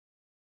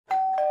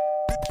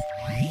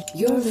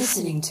You're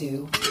listening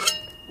to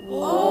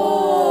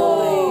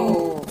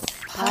Whoa!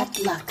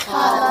 Potluck.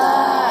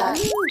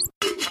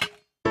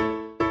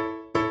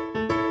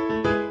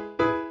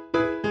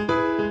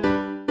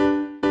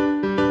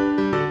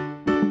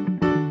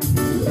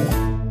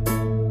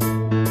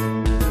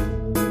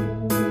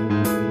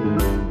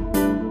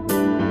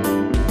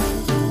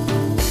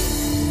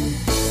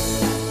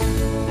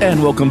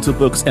 And welcome to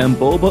Books and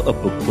Boba, a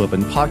book club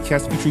and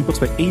podcast featuring books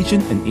by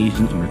Asian and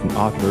Asian American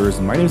authors.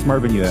 My name is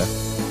Marvin Yue.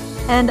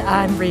 And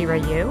I'm Rira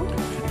Yu.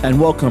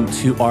 And welcome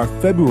to our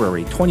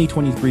February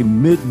 2023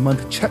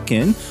 mid-month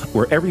check-in,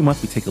 where every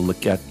month we take a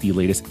look at the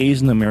latest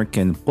Asian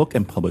American book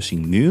and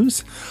publishing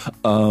news.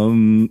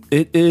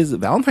 It is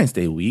Valentine's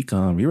Day week.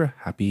 Rira,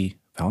 happy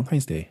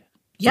Valentine's Day.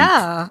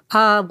 Yeah.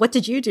 What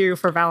did you do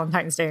for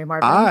Valentine's Day,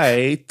 Marvin?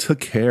 I took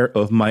care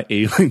of my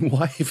ailing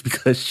wife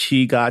because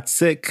she got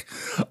sick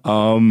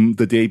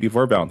the day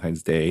before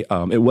Valentine's Day.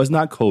 It was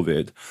not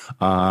COVID.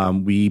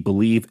 We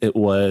believe it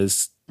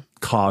was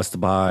caused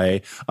by,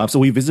 so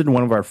we visited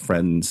one of our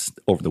friends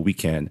over the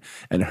weekend,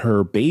 and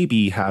her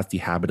baby has the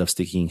habit of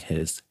sticking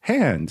his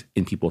hand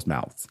in people's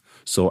mouths.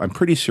 So I'm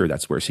pretty sure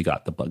that's where she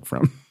got the bug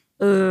from.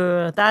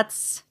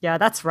 That's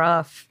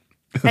rough.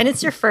 And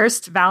it's your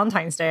first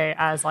Valentine's Day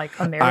as like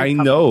a married I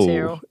couple, know.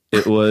 too.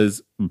 It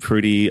was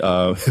pretty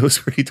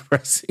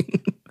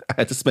depressing. I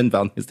had to spend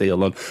Valentine's Day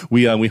alone.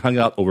 We hung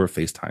out over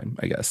FaceTime,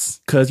 I guess.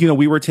 Because,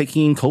 we were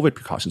taking COVID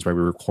precautions, right?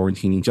 We were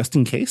quarantining just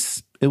in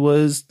case it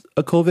was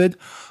a COVID.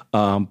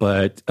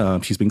 But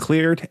she's been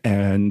cleared,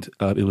 and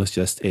it was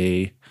just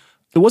it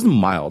wasn't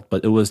mild,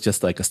 but it was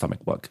just like a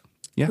stomach bug.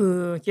 Yeah.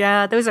 Ooh,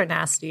 yeah, those are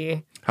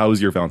nasty. How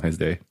was your Valentine's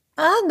Day?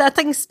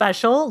 Nothing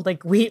special.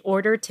 Like, we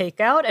ordered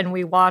takeout and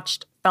we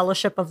watched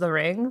Fellowship of the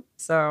Ring.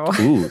 So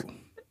Ooh.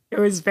 it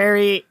was a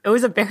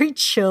very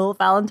chill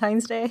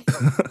Valentine's Day.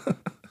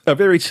 A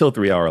very chill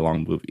 3-hour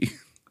long movie.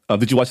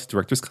 Did you watch the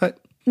director's cut?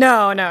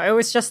 No, it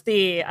was just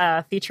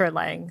the feature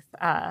length.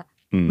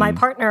 My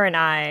partner and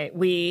I,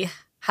 we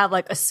have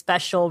like a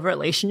special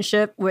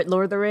relationship with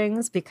Lord of the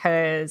Rings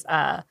because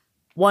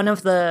one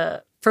of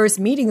the first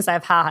meetings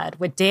I've had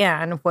with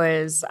Dan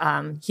was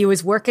he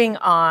was working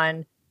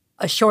on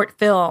a short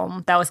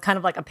film that was kind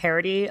of like a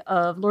parody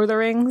of Lord of the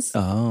Rings.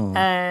 Oh.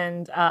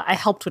 And I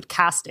helped with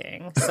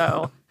casting.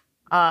 So,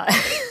 and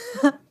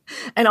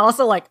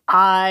also like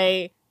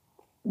I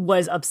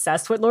was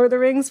obsessed with Lord of the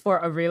Rings for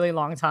a really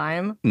long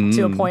time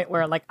to a point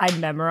where like I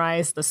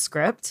memorized the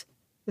script.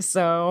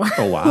 So,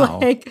 Oh, wow.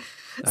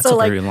 That's a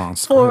very long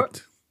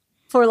script.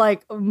 For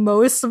like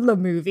most of the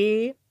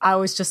movie, I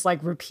was just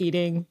like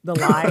repeating the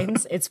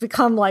lines. It's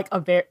become like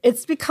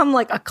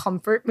a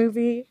comfort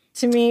movie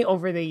to me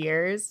over the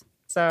years.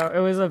 So it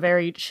was a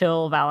very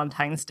chill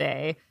Valentine's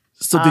Day.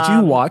 So did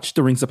you watch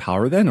The Rings of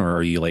Power then, or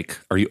are you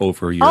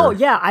over your... Oh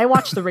yeah, I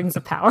watched The Rings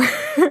of Power.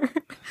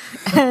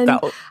 And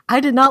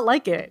I did not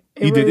like it.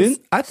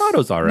 Didn't? I thought it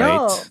was all right.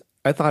 No.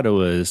 I thought it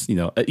was, you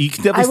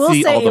can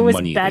definitely see all the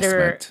money they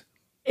spent.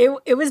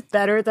 It was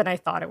better than I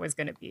thought it was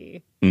going to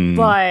be.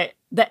 But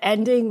the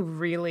ending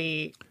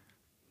really,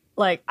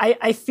 like,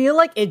 I feel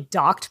like it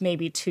docked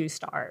maybe 2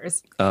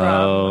 stars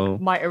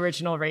from my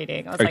original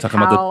rating. I was Are you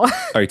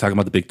talking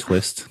about the big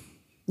twist?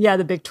 Yeah,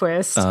 the big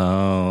twist.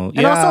 Oh, yeah.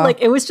 And also,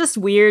 like, it was just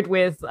weird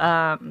with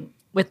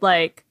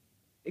like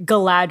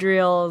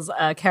Galadriel's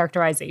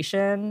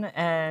characterization,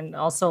 and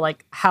also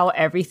like how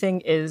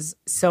everything is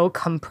so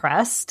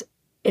compressed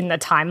in the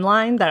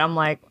timeline that I'm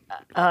like,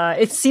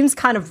 it seems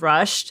kind of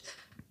rushed.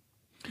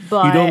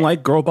 But you don't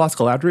like Girl Boss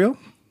Galadriel?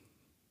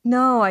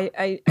 No,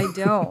 I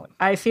don't.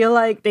 I feel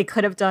like they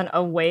could have done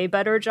a way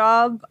better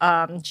job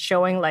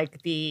showing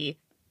like the,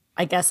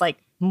 I guess, like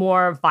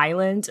more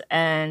violent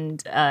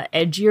and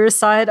edgier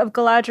side of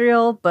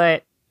Galadriel,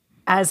 but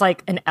as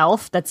like an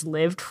elf that's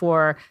lived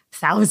for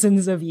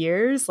thousands of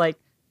years, like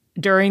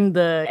during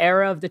the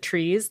era of the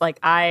trees, like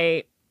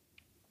I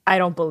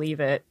don't believe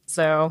it.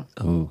 So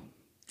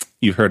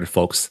You heard it,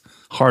 folks.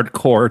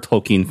 Hardcore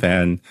Tolkien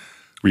fan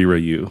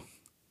Rira Yu.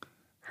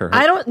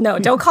 I don't know.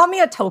 Don't call me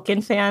a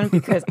Tolkien fan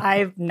because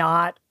I've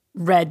not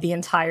read the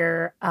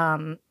entire.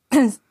 I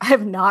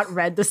have not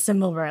read the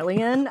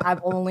Silmarillion. I've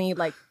only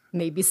like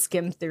maybe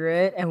skimmed through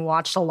it and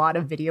watched a lot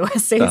of video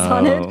essays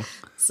on it.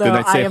 So did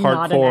I say am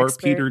not an hardcore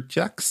expert. Peter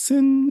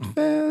Jackson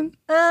fan?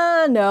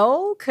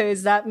 No,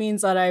 because that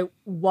means that I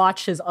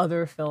watch his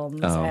other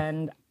films,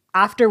 and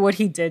after what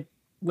he did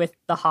with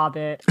The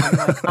Hobbit,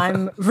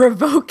 I'm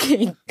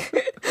revoking.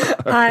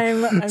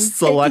 I'm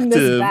Selective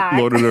taking this back.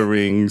 Lord of the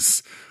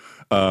Rings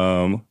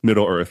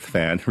Middle Earth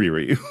fan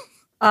Rira Yu.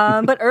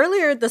 But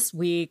earlier this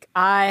week,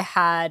 I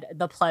had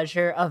the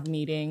pleasure of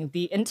meeting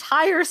the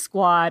entire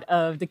squad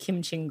of the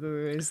Kim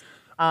Chingus.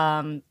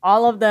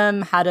 All of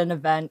them had an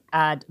event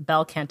at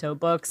Bel Canto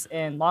Books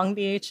in Long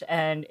Beach,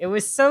 and it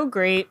was so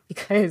great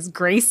because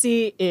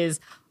Gracie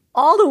is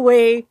all the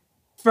way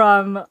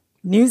from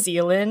New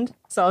Zealand.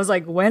 So I was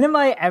like, when am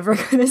I ever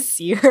going to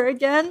see her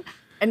again?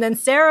 And then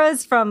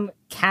Sarah's from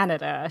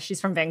Canada. She's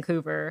from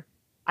Vancouver.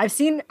 I've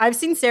seen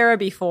Sarah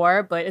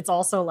before, but it's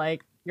also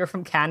like, you're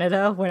from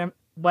Canada.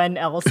 when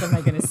else am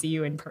I going to see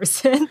you in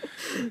person?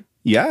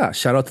 Yeah,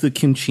 shout out to the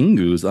Kim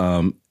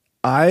Chingus.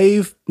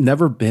 I've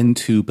never been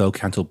to Bel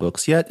Canto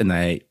Books yet, and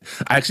I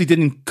actually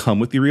didn't come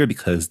with Yuria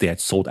because they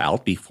had sold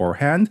out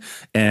beforehand.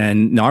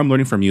 And now I'm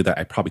learning from you that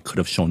I probably could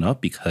have shown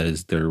up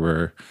because there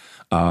were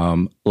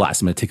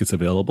last minute tickets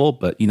available.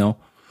 But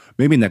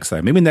maybe next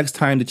time. Maybe next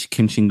time the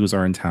Kim Chingus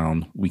are in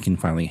town, we can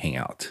finally hang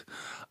out.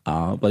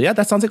 But yeah,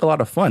 that sounds like a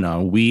lot of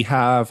fun. We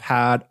have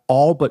had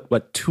all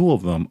but two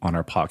of them on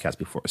our podcast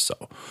before. So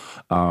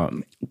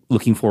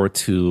looking forward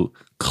to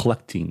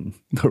collecting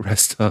the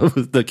rest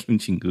of the Kim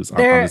Chingus on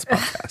this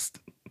podcast.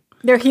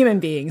 They're human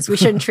beings. We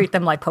shouldn't treat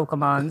them like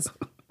Pokemons.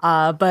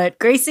 But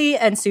Gracie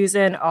and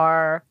Susan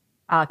are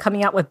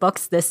coming out with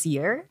books this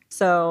year.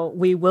 So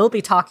we will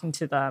be talking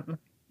to them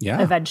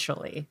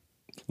eventually.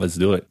 Let's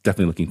do it.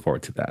 Definitely looking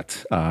forward to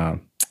that.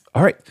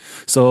 All right.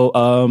 So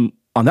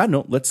on that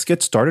note, let's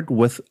get started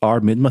with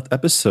our mid-month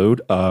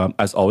episode.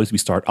 As always, we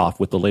start off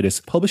with the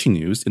latest publishing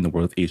news in the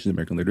world of Asian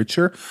American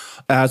literature.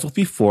 As with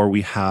before,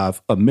 we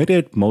have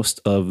omitted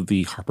most of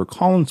the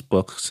HarperCollins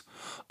books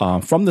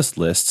from this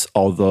list,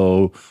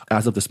 although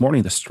as of this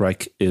morning, the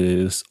strike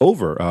is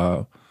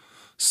over.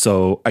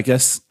 So I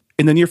guess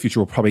in the near future,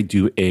 we'll probably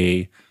do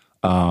a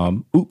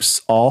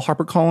all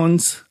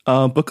HarperCollins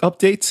book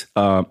update,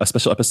 a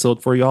special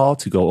episode for y'all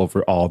to go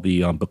over all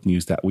the book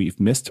news that we've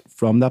missed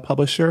from that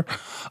publisher.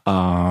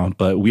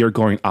 But we are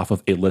going off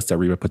of a list that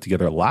Reba put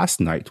together last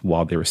night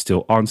while they were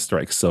still on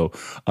strike. So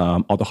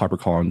all the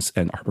HarperCollins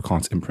and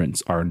HarperCollins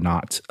imprints are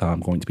not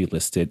going to be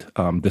listed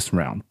this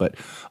round. But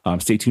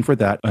stay tuned for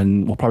that.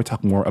 And we'll probably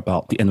talk more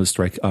about the end of the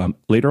strike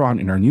later on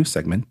in our news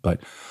segment. But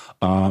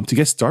to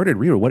get started,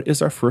 Reba, what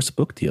is our first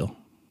book deal?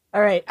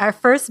 All right, our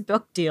first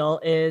book deal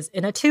is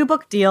in a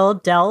 2-book deal,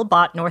 Dell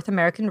bought North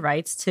American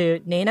rights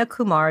to Naina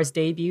Kumar's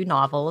debut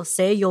novel,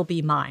 Say You'll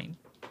Be Mine.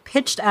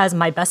 Pitched as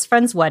My Best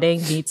Friend's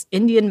Wedding meets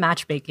Indian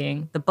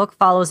matchmaking, the book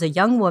follows a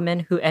young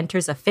woman who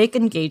enters a fake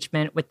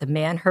engagement with the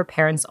man her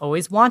parents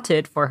always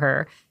wanted for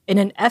her in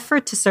an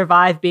effort to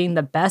survive being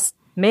the best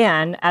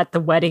man at the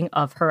wedding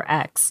of her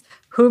ex,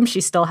 whom she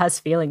still has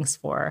feelings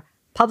for.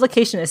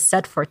 Publication is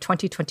set for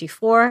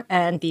 2024,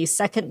 and the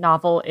second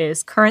novel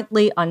is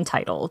currently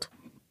untitled.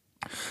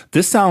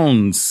 This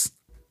sounds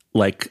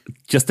like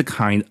just the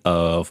kind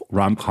of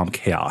rom-com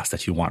chaos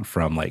that you want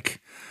from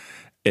like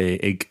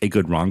a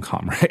good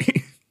rom-com, right?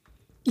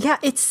 Yeah,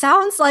 it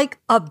sounds like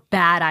a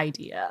bad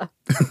idea.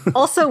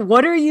 Also,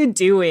 what are you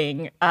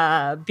doing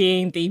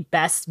being the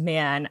best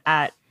man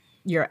at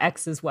your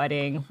ex's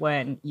wedding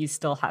when you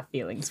still have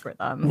feelings for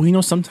them?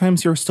 Well,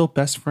 sometimes you're still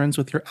best friends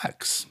with your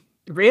ex.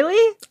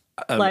 Really?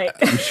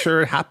 I'm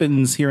sure it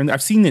happens here and there.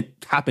 I've seen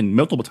it happen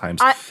multiple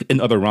times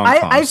in other rom-coms.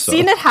 I've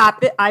seen it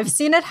happen. I've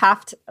seen it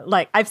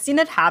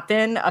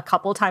happen a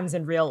couple times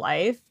in real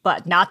life,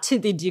 but not to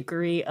the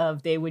degree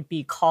of they would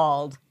be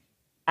called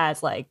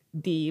as like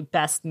the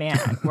best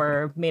man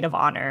or maid of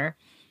honor,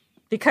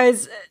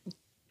 because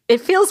it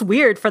feels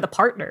weird for the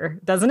partner,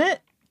 doesn't it?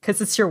 Because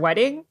it's your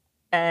wedding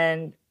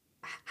and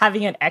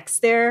having an ex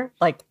there,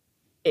 like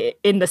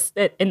in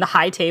the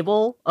high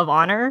table of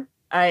honor.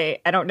 I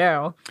don't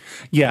know.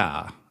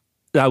 Yeah,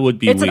 that would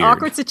be It's weird. An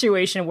awkward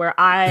situation where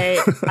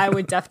I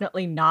would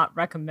definitely not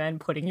recommend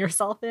putting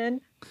yourself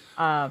in.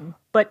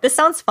 But this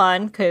sounds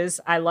fun because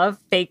I love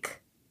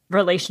fake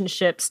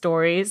relationship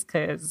stories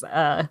because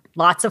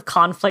lots of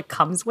conflict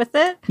comes with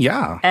it.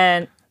 Yeah.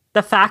 And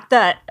the fact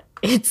that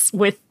it's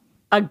with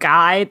a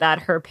guy that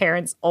her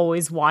parents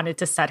always wanted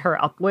to set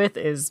her up with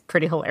is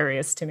pretty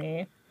hilarious to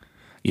me.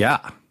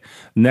 Yeah.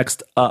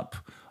 Next up,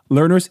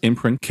 Learner's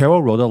imprint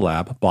Carol Rhoda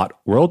Lab bought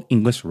world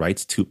English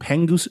rights to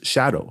Pengu's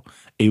Shadow,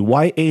 a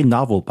YA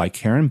novel by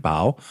Karen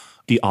Bao,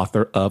 the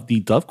author of The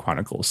Dove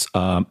Chronicles.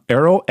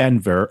 Arrow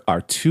and Ver are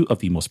two of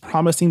the most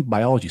promising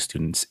biology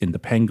students in the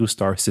Pengu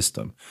star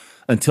system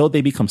until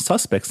they become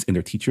suspects in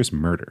their teacher's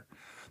murder.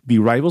 The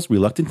rivals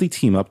reluctantly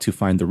team up to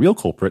find the real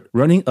culprit,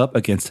 running up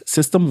against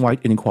system-wide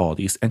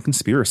inequalities and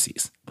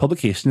conspiracies.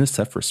 Publication is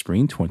set for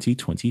spring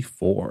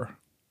 2024.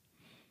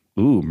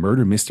 Ooh,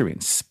 murder mystery in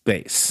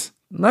space.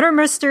 Murder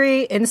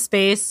mystery in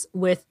space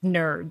with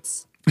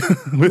nerds.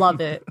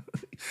 Love it.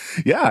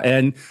 Yeah,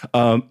 and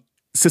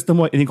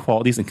system-wide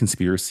inequalities and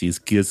conspiracies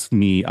gives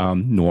me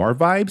noir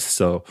vibes.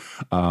 So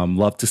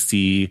love to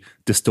see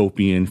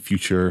dystopian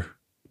future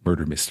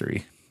murder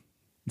mystery.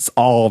 It's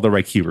all the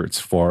right keywords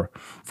for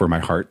my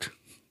heart.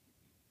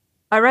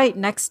 All right,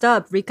 next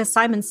up, Rika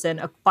Simonson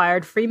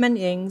acquired Freeman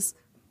Ng's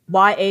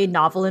YA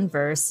novel in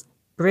verse,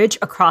 Bridge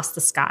Across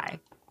the Sky.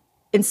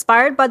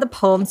 Inspired by the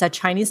poems that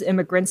Chinese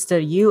immigrants to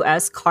the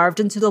U.S. carved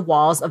into the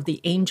walls of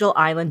the Angel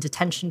Island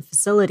detention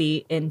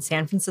facility in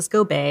San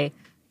Francisco Bay,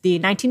 the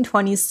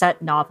 1920s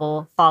set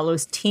novel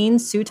follows teen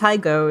Su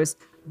Tai-go's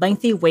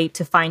lengthy wait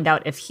to find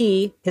out if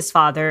he, his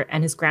father,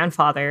 and his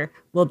grandfather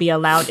will be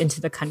allowed into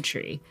the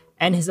country,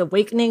 and his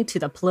awakening to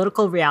the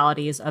political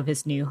realities of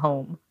his new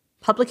home.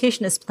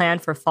 Publication is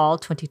planned for fall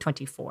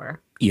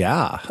 2024.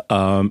 Yeah.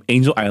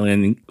 Angel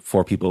Island,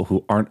 for people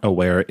who aren't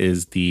aware,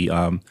 is the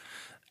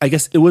I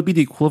guess it would be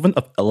the equivalent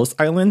of Ellis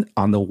Island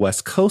on the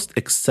West Coast,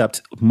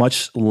 except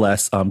much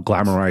less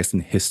glamorized in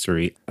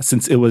history.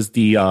 Since it was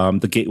the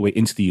gateway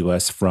into the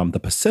U.S. from the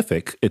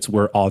Pacific, it's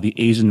where all the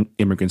Asian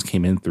immigrants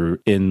came in through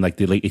in like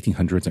the late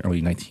 1800s and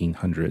early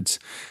 1900s.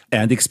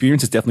 And the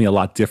experience is definitely a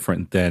lot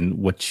different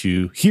than what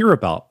you hear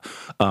about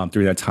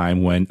during that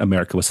time when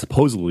America was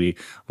supposedly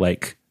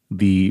like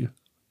the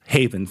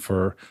haven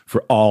for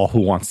all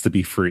who wants to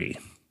be free.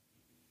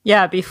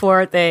 Yeah,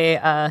 before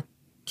they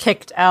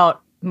kicked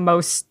out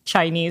most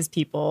Chinese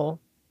people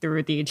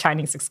through the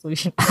Chinese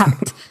Exclusion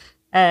Act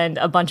and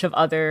a bunch of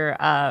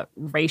other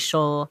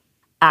racial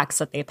acts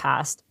that they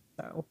passed.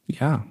 So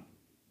yeah,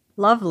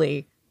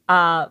 lovely.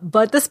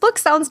 But this book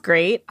sounds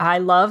great. I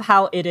love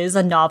how it is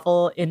a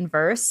novel in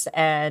verse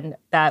and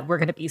that we're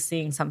going to be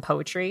seeing some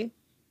poetry.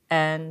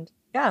 And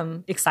yeah,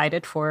 I'm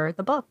excited for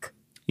the book.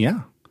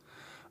 Yeah.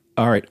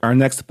 All right. Our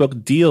next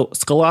book, Deal.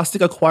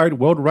 Scholastic acquired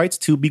world rights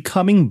to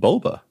Becoming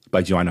Boba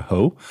by Joanna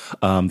Ho,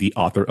 the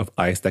author of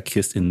Eyes That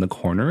Kiss in the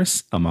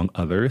Corners, among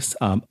others.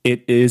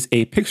 It is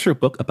a picture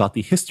book about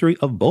the history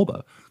of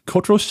boba,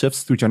 cultural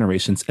shifts through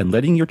generations, and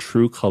letting your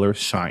true colors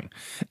shine,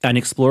 and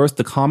explores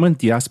the common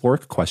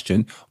diasporic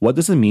question, what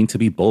does it mean to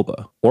be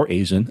boba or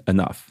Asian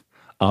enough?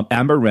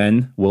 Amber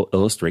Wren will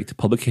illustrate. The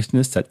publication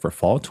is set for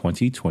fall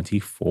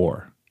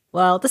 2024.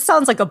 Well, this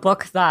sounds like a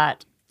book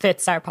that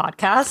fits our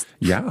podcast.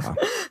 Yeah.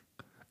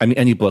 I mean,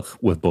 any book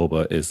with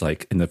boba is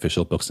like an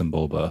official Books and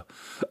Boba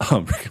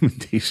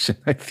recommendation.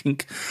 I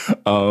think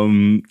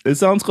it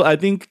sounds cool. I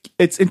think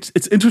it's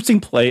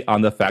interesting play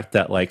on the fact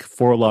that like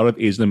for a lot of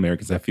Asian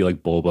Americans, I feel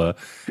like boba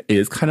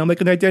is kind of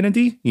like an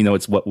identity. You know,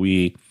 it's what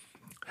we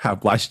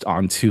have latched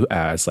onto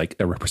as like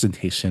a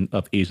representation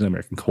of Asian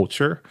American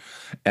culture,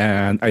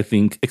 and I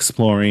think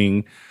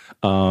exploring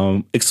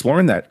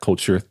that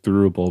culture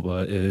through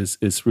boba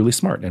is really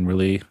smart and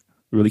really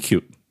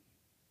cute.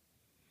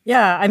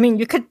 Yeah, I mean,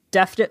 you could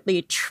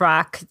definitely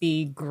track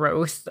the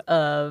growth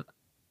of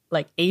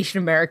like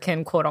Asian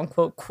American quote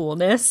unquote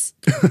coolness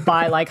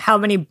by like how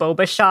many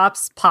boba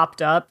shops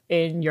popped up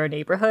in your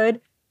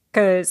neighborhood.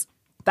 Because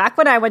back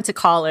when I went to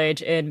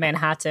college in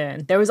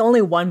Manhattan, there was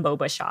only one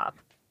boba shop.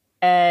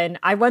 And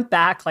I went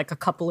back like a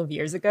couple of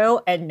years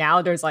ago, and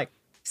now there's like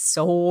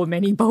so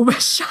many boba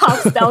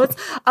shops.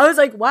 I was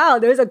like, wow,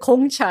 there's a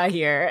Gongcha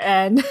here.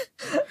 And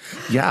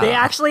yeah, they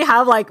actually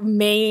have like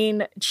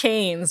main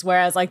chains,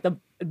 whereas like the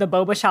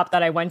boba shop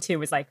that I went to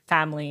was like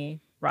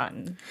family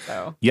run.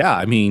 So yeah,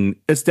 I mean,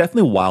 it's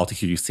definitely wild to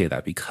hear you say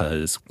that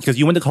because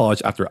you went to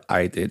college after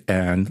I did,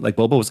 and like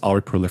boba was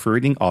already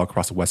proliferating all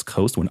across the West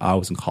Coast when I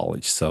was in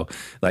college. So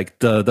like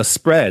the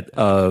spread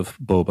of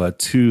boba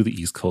to the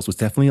East Coast was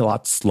definitely a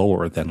lot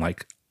slower than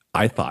like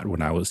I thought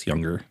when I was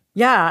younger.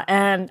 Yeah,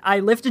 and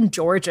I lived in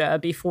Georgia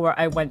before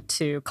I went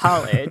to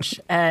college,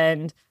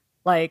 and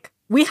like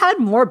we had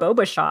more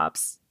boba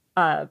shops,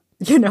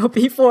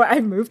 before I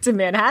moved to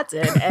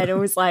Manhattan, and it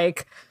was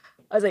like,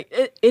 I was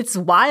like, it's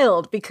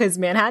wild because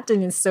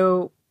Manhattan is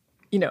so,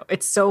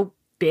 it's so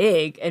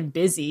big and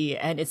busy,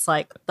 and it's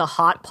like the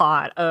hot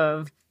pot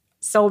of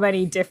so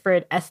many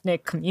different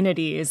ethnic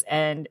communities,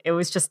 and it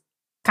was just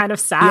kind of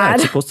sad. Yeah,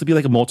 it's supposed to be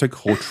like a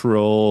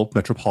multicultural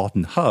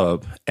metropolitan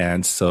hub,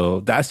 and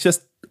so that's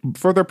just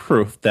further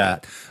proof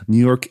that New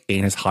York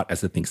ain't as hot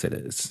as it thinks it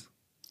is.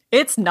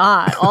 It's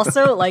not.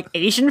 Also, like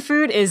Asian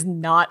food is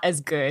not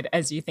as good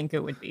as you think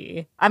it would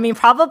be. I mean,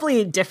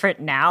 probably different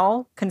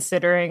now,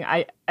 considering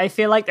I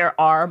feel like there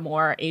are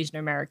more Asian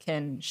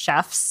American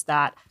chefs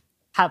that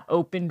have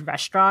opened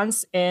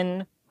restaurants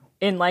in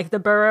like the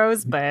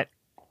boroughs. But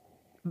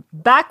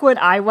back when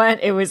I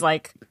went, it was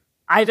like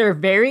either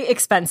very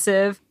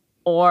expensive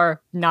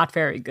or not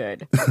very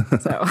good.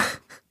 So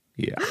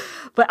yeah.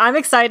 But I'm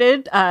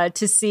excited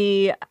to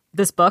see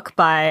this book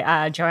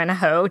by Joanna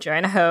Ho.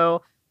 Joanna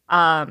Ho,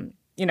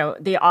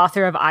 the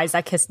author of Eyes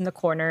That Kiss in the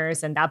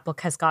Corners, and that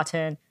book has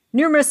gotten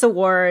numerous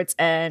awards.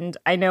 And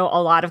I know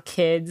a lot of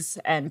kids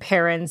and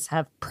parents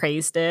have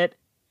praised it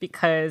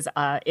because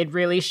it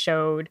really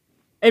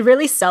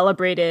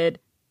celebrated,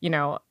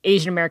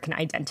 Asian American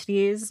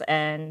identities.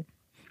 And,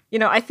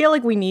 I feel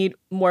like we need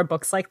more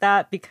books like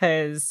that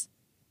because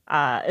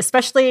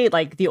especially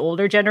like the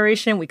older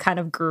generation, we kind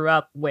of grew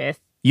up with.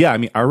 Yeah, I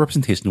mean, our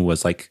representation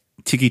was like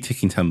Tiki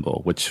Tiki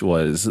Temple, which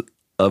was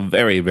a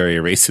very, very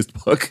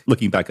racist book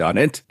looking back on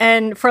it.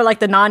 And for like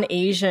the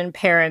non-Asian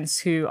parents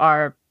who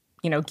are,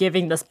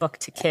 giving this book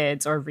to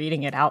kids or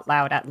reading it out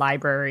loud at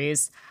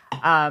libraries,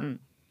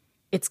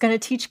 it's going to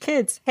teach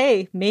kids,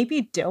 hey,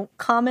 maybe don't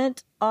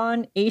comment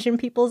on Asian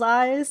people's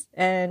eyes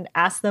and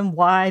ask them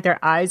why their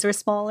eyes are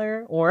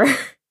smaller or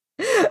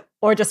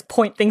or just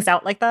point things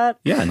out like that.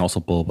 Yeah, and also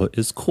boba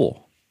is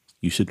cool.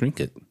 You should drink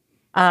it.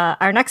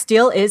 Our next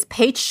deal is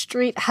Page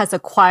Street has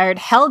acquired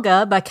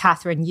Helga by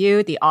Catherine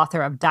Yu, the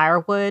author of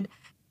Direwood.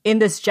 In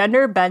this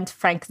gender-bent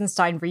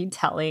Frankenstein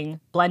retelling,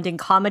 blending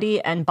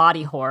comedy and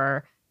body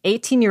horror,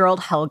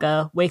 18-year-old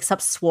Helga wakes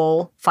up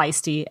swole,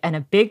 feisty, and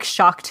a big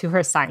shock to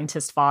her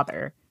scientist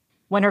father.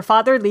 When her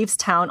father leaves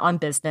town on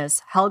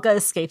business, Helga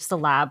escapes the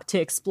lab to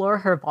explore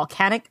her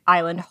volcanic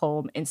island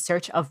home in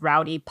search of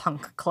rowdy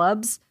punk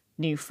clubs,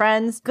 new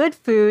friends, good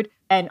food,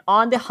 and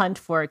on the hunt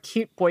for a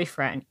cute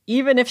boyfriend,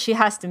 even if she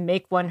has to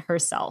make one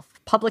herself.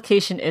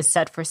 Publication is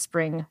set for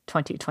spring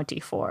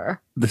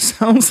 2024. This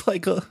sounds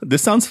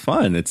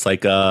fun. It's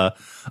like a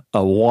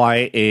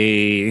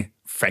YA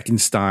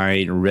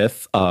Frankenstein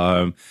riff.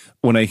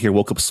 When I hear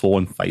Woke Up Soul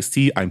and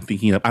Feisty, I'm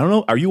thinking of, I don't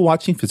know, are you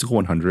watching Physical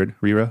 100,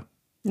 Rira?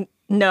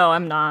 No,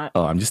 I'm not.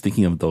 Oh, I'm just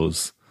thinking of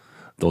those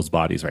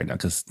bodies right now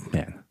because,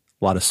 man,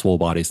 a lot of swole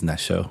bodies in that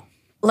show.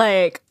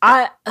 Like,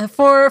 I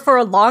for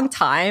a long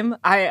time,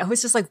 I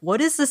was just like,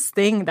 what is this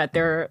thing that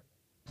they're...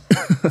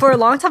 For a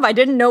long time, I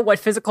didn't know what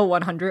Physical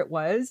 100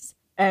 was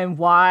and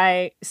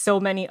why so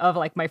many of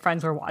like my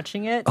friends were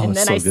watching it. Oh, And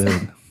then it's so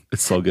good.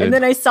 It's so good. And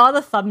then I saw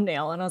the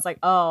thumbnail and I was like,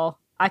 oh,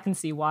 I can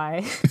see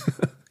why.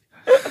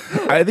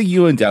 I think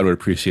you and Dad would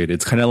appreciate it.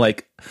 It's kind of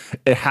like,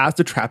 it has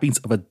the trappings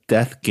of a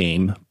death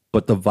game,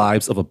 but the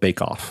vibes of a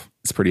bake-off.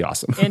 It's pretty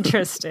awesome.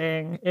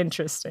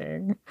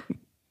 Interesting.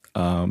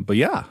 But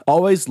yeah,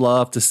 always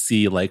love to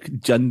see like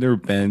gender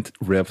bent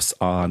riffs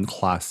on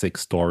classic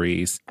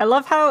stories. I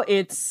love how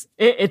it's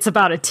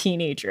about a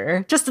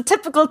teenager, just a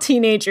typical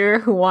teenager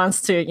who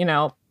wants to,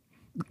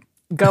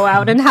 go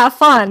out and have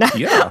fun.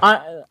 Yeah.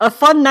 A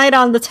fun night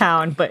on the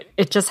town, but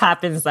it just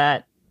happens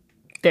that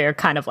they're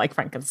kind of like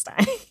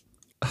Frankenstein.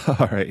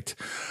 All right.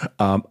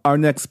 Our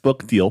next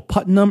book deal,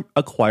 Putnam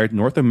acquired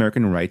North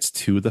American rights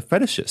to The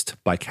Fetishist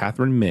by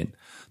Catherine Min.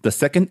 The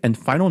second and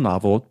final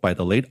novel by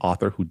the late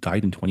author who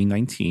died in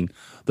 2019.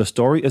 The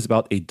story is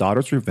about a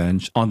daughter's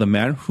revenge on the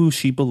man who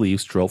she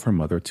believes drove her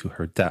mother to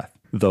her death,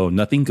 though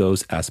nothing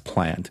goes as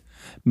planned.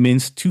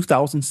 Min's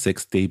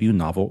 2006 debut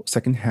novel,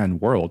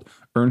 Secondhand World,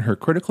 earned her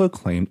critical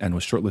acclaim and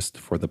was shortlisted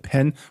for the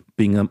PEN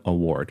Bingham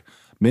Award.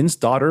 Min's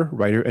daughter,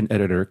 writer, and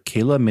editor,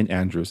 Kayla Min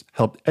Andrews,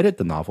 helped edit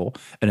the novel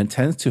and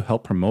intends to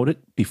help promote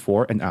it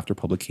before and after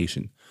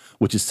publication,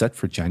 which is set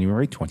for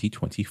January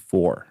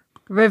 2024.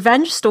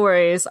 Revenge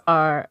stories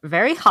are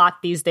very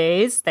hot these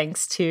days,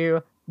 thanks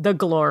to The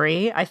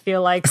Glory. I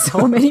feel like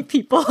so many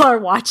people are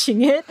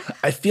watching it.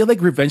 I feel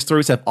like revenge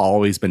stories have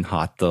always been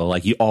hot, though.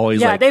 Like, you always,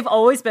 they've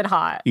always been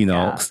hot.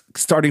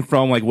 Starting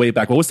from like way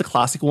back. What was the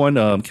classic one?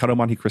 Count of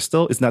Monte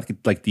Cristo? Isn't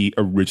that like the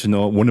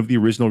original, one of the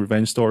original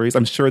revenge stories?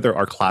 I'm sure there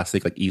are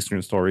classic like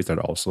Eastern stories that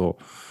are also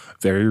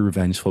very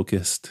revenge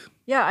focused.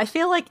 Yeah, I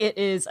feel like it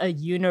is a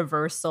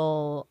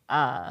universal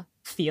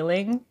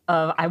feeling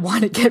of I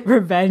want to get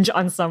revenge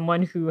on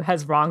someone who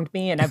has wronged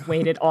me and I've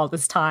waited all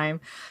this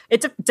time.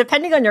 It's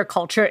depending on your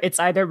culture, it's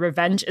either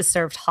revenge is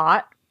served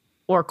hot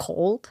or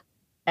cold.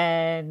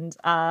 And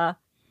I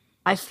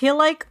feel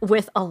like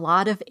with a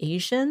lot of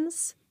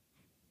Asians,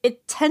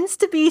 it tends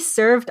to be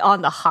served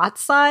on the hot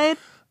side.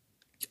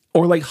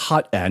 Or like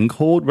hot and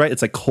cold, right?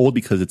 It's like cold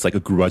because it's like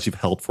a grudge you've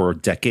held for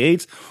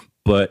decades,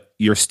 but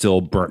you're still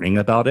burning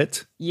about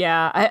it.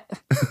 Yeah,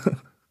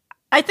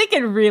 I think it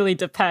really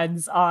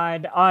depends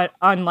on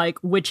like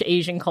which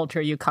Asian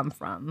culture you come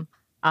from.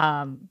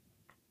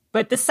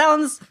 But this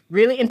sounds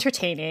really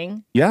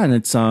entertaining. Yeah, and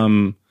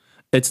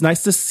it's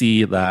nice to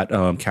see that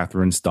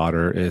Catherine's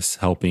daughter is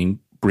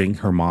helping bring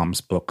her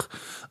mom's book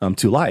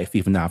to life,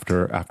 even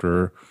after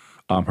her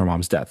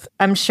mom's death.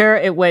 I'm sure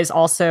it was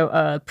also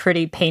a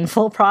pretty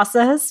painful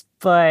process,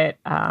 but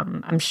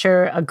I'm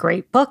sure a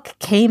great book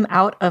came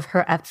out of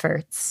her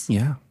efforts.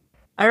 Yeah.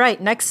 All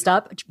right, next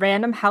up,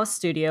 Random House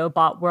Studio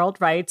bought world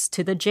rights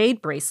to The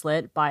Jade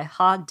Bracelet by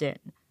Ha Din.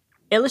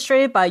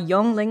 Illustrated by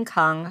Yong Ling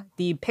Kang,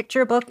 the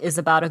picture book is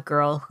about a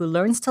girl who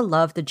learns to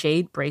love the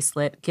jade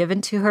bracelet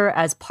given to her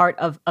as part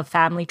of a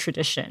family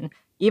tradition,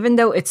 even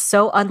though it's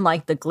so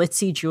unlike the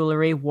glitzy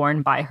jewelry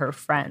worn by her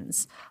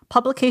friends.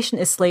 Publication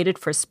is slated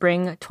for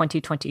spring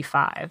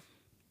 2025.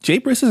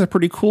 Jade bracelets are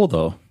pretty cool,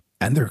 though,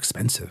 and they're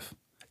expensive.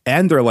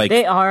 And they're like,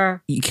 they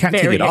are you can't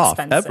very take it off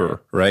expensive.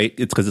 ever, right?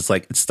 It's because it's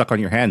like it's stuck on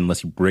your hand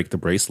unless you break the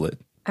bracelet.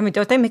 I mean,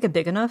 don't they make it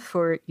big enough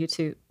for you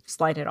to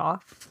slide it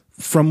off?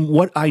 From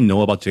what I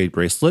know about jade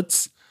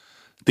bracelets,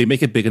 they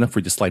make it big enough for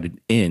you to slide it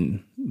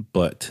in,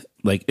 but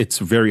like it's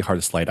very hard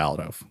to slide out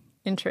of.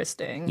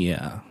 Interesting.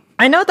 Yeah.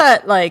 I know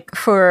that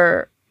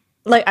for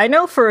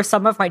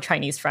some of my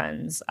Chinese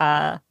friends,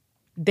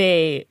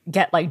 they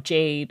get like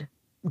jade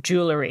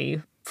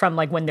jewelry from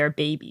like when they're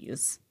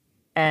babies.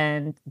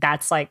 And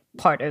that's like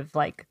part of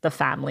like the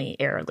family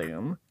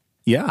heirloom.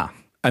 Yeah.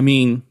 I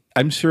mean,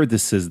 I'm sure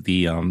this is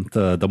the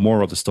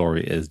moral of the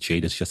story is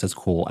jade is just as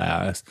cool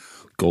as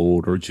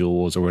gold or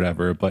jewels or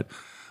whatever. But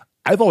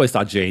I've always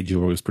thought jade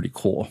jewelry was pretty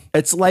cool.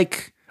 It's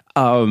like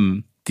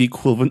the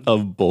equivalent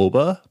of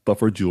boba, but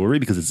for jewelry,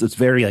 because it's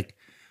very like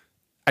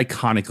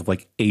iconic of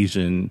like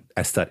Asian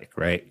aesthetic,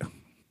 right?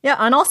 Yeah,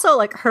 and also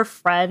like her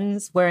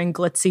friends wearing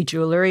glitzy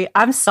jewelry.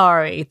 I'm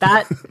sorry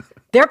that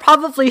they're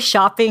probably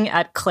shopping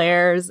at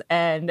Claire's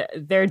and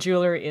their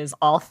jewelry is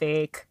all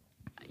fake.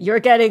 You're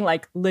getting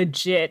like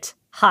legit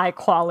high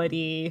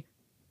quality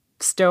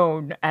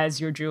stone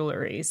as your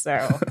jewelry,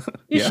 so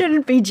you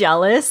shouldn't be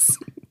jealous.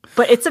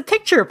 But it's a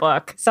picture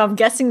book, so I'm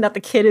guessing that the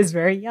kid is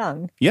very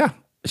young. Yeah.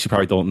 She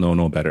probably don't know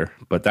no better.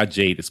 But that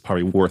jade is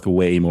probably worth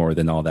way more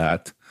than all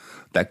that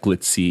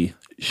glitzy,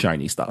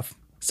 shiny stuff.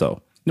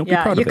 So be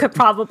Yeah, proud you of could it.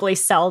 probably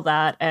sell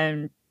that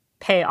and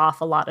pay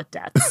off a lot of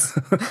debts.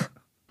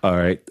 All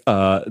right.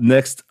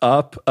 Next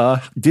up,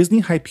 Disney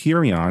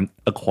Hyperion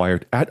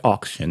acquired at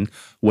auction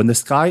When the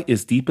Sky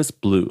is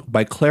Deepest Blue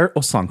by Claire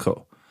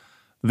Osanko.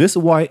 This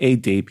YA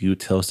debut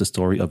tells the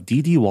story of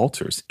Dee Dee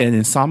Walters, an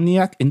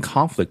insomniac in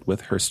conflict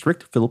with her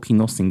strict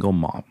Filipino single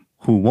mom,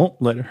 who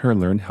won't let her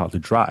learn how to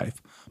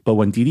drive. But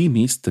when Dee Dee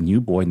meets the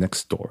new boy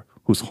next door,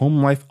 whose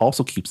home life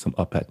also keeps him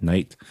up at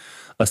night,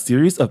 a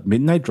series of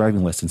midnight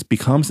driving lessons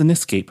becomes an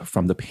escape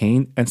from the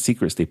pain and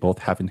secrets they both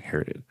have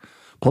inherited.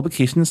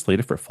 Publication is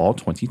slated for fall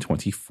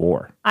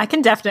 2024. I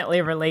can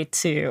definitely relate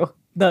to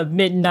the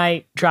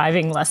midnight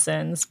driving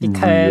lessons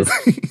because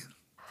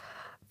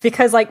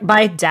because like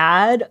my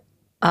dad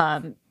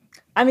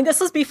I mean, this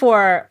was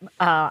before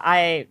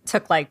I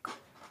took like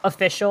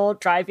official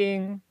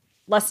driving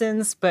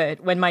lessons,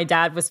 but when my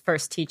dad was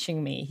first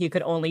teaching me, he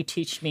could only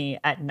teach me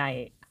at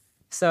night.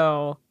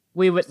 So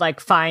we would like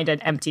find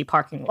an empty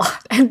parking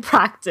lot and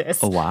practice.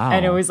 Oh, wow.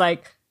 And it was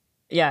like,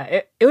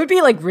 yeah, it would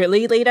be like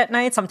really late at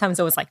night. Sometimes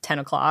it was like 10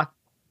 o'clock,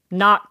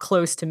 not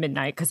close to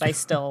midnight because I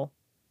still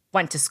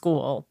went to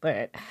school.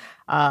 But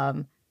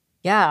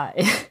yeah,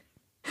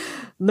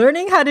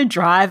 learning how to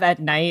drive at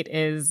night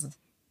is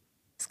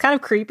it's kind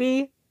of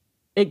creepy.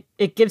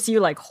 It gives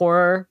you like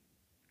horror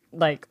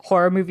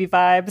movie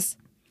vibes.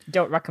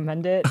 Don't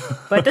recommend it,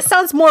 but this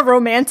sounds more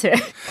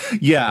romantic.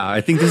 Yeah, I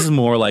think this is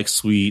more like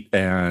sweet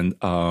and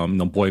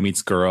boy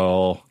meets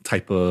girl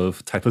type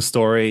of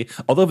story.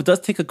 Although if it does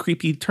take a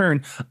creepy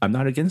turn, I'm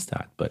not against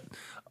that. But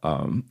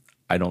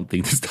I don't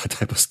think it's that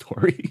type of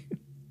story.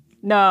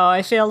 No,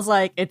 it feels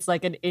like it's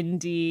like an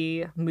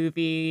indie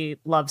movie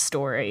love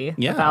story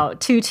Yeah.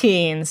 about two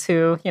teens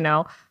who,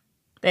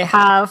 they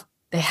have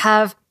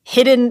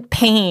hidden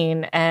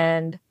pain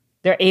and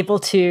they're able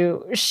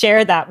to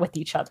share that with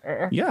each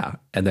other. Yeah,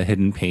 and the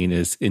hidden pain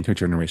is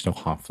intergenerational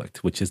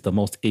conflict, which is the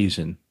most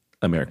Asian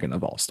American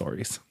of all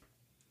stories.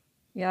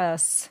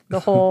 Yes, the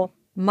whole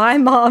my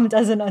mom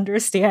doesn't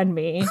understand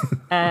me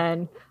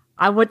and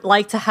I would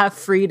like to have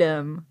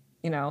freedom.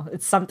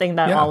 It's something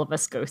that all of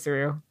us go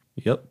through.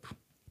 Yep.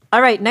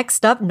 All right,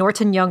 next up,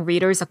 Norton Young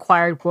Readers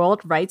acquired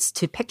world rights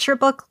to picture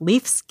book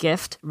Leaf's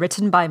Gift,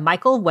 written by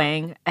Michael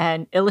Wang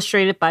and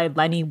illustrated by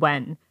Lenny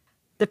Wen.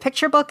 The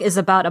picture book is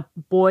about a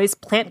boy's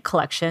plant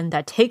collection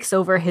that takes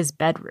over his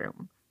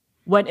bedroom.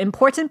 When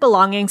important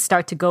belongings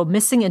start to go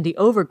missing in the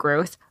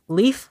overgrowth,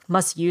 Leaf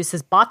must use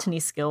his botany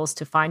skills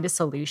to find a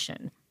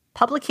solution.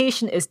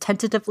 Publication is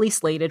tentatively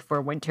slated for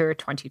winter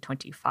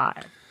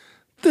 2025.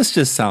 This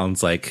just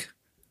sounds like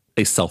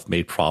a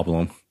self-made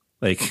problem.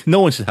 Like,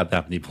 no one should have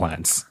that many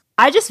plants.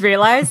 I just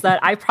realized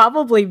that I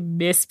probably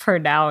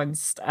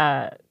mispronounced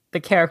the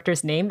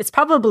character's name. It's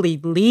probably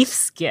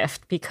Leaf's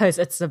Gift because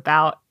it's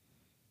about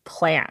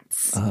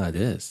plants. It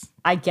is.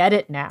 I get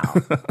it now.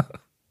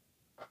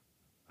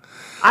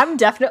 I'm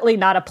definitely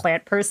not a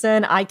plant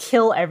person. I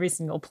kill every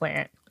single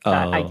plant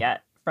that I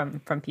get from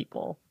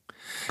people.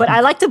 But I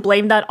like to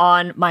blame that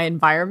on my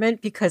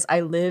environment because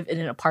I live in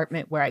an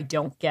apartment where I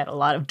don't get a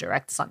lot of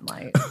direct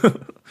sunlight.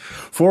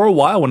 For a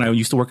while, when I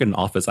used to work in an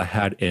office, I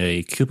had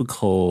a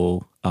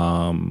cubicle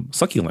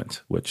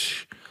succulent,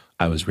 which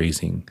I was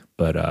raising.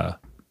 But I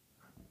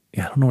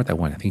don't know where that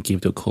went. I think I gave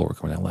it to a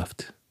coworker when I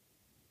left.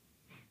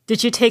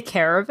 Did you take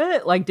care of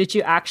it? Like, did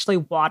you actually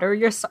water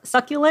your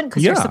succulent?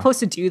 Because you're supposed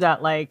to do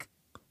that, like,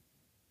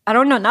 I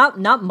don't know,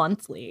 not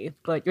monthly,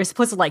 but you're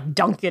supposed to, like,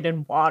 dunk it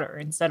in water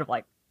instead of,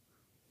 like,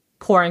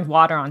 pouring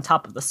water on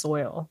top of the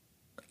soil.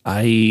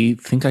 I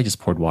think I just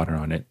poured water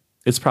on it.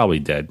 It's probably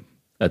dead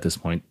at this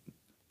point.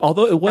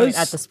 Although it was...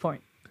 at this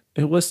point.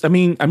 It was... I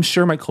mean, I'm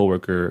sure my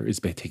coworker is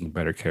taking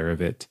better care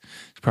of it.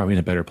 He's probably in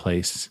a better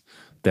place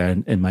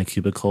than in my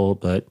cubicle,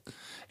 but...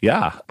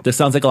 Yeah, this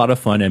sounds like a lot of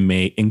fun and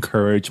may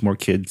encourage more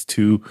kids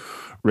to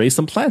raise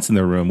some plants in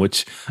their room,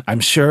 which I'm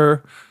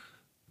sure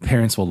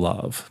parents will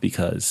love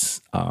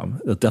because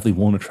it definitely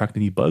won't attract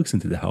any bugs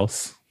into the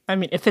house. I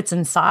mean, if it's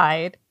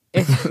inside,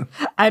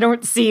 I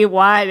don't see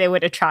why they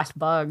would attract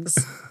bugs.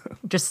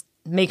 Just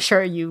make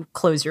sure you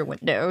close your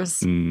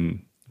windows.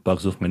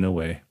 Bugs will win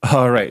away.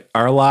 All right,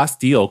 our last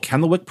deal.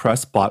 Candlewick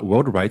Press bought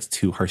world rights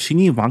to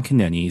Harshini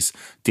Vankaneni's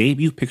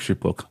debut picture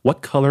book,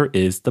 What Color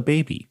is the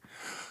Baby?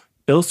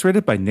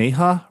 Illustrated by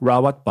Neha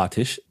Rawat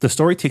Batish, the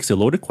story takes a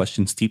loaded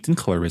question steeped in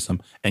colorism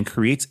and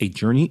creates a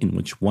journey in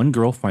which one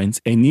girl finds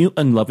a new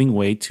and loving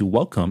way to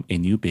welcome a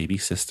new baby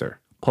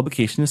sister.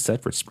 Publication is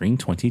set for spring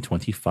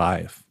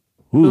 2025.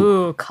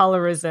 Ooh,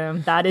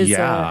 colorism. That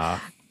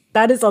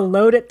is a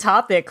loaded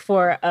topic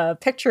for a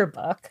picture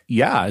book.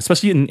 Yeah,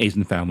 especially in an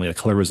Asian family, like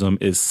colorism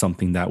is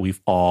something that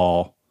we've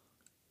all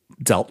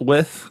dealt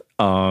with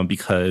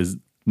because,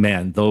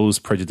 man, those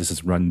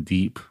prejudices run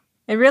deep.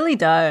 It really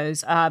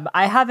does.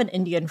 I have an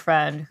Indian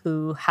friend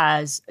who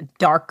has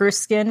darker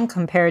skin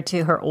compared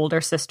to her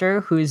older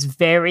sister, who's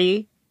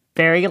very,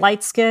 very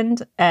light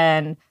skinned.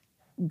 And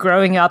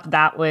growing up,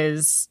 that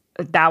was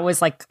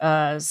like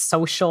a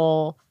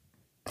social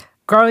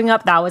growing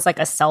up, that was like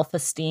a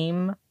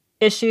self-esteem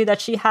issue that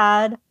she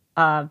had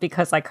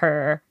because like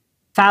her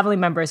family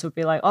members would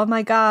be like, oh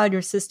my God,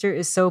 your sister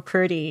is so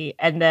pretty.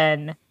 And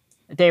then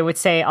they would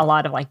say a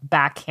lot of like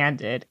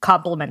backhanded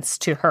compliments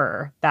to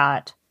her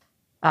that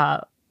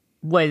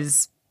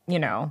was, you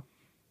know,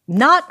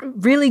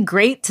 not really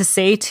great to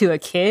say to a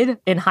kid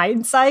in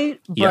hindsight,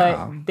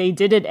 but they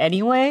did it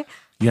anyway.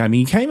 Yeah, I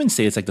mean, you can't even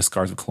say it's like the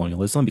scars of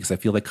colonialism because I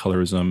feel like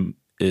colorism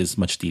is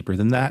much deeper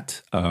than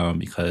that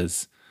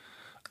because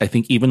I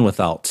think even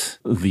without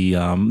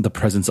the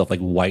presence of like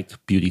white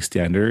beauty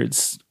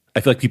standards,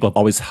 I feel like people have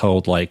always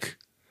held like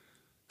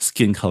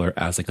skin color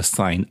as like a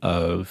sign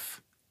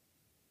of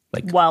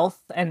like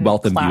wealth and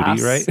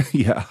beauty, right?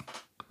 Yeah.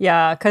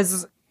 Yeah,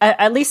 because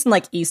at least in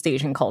like East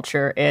Asian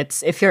culture,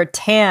 it's if you're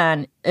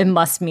tan, it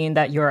must mean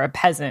that you're a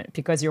peasant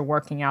because you're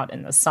working out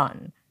in the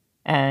sun.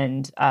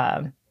 And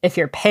if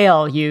you're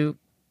pale, you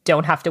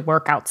don't have to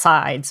work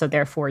outside. So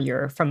therefore,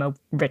 you're from a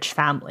rich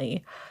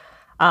family.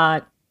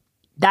 That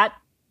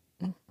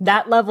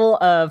level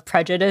of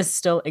prejudice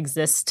still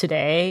exists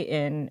today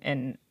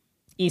in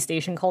East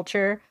Asian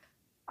culture.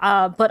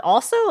 But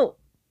also,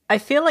 I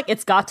feel like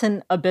it's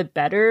gotten a bit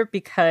better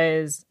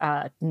because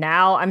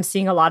now I'm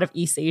seeing a lot of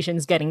East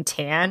Asians getting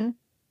tan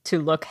to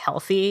look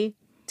healthy,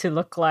 to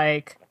look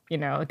like, you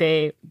know,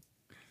 they,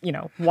 you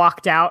know,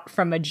 walked out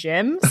from a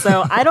gym.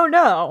 So I don't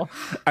know.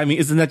 I mean,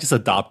 isn't that just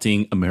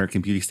adopting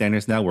American beauty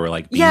standards now? Where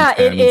like, yeah,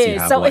 it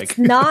is. So like... it's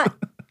not,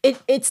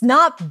 it's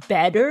not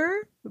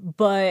better,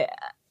 but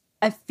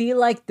I feel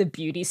like the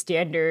beauty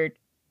standard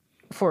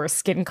for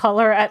skin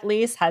color at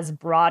least has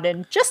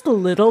broadened just a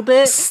little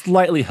bit.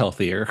 Slightly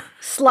healthier.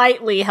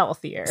 Slightly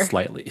healthier.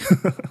 Slightly.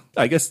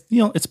 I guess,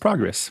 you know, it's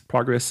progress.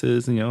 Progress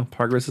is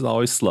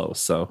always slow.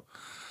 So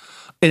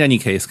in any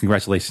case,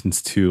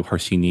 congratulations to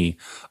Harshini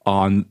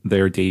on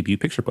their debut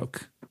picture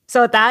book.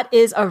 So that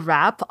is a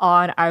wrap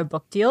on our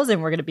book deals,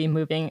 and we're going to be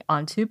moving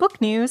on to book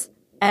news.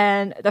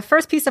 And the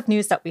first piece of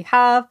news that we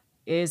have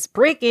is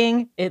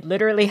breaking. It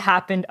literally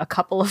happened a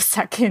couple of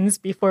seconds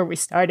before we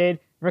started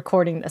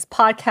recording this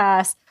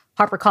podcast.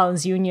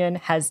 HarperCollins Union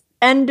has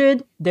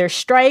ended their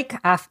strike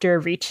after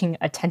reaching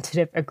a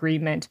tentative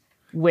agreement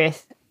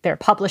with their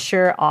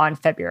publisher on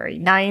February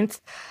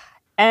 9th.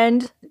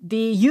 And the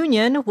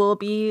union will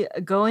be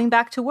going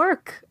back to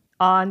work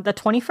on the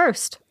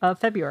 21st of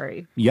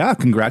February. Yeah,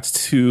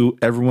 congrats to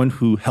everyone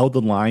who held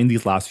the line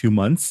these last few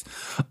months.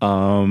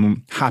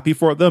 Happy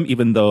for them,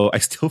 even though I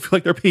still feel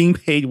like they're being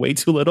paid way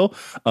too little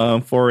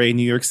for a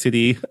New York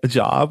City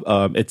job.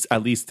 It's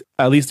at least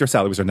their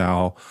salaries are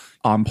now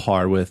on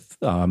par with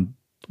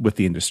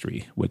the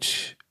industry,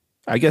 which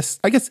I guess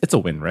it's a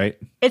win, right?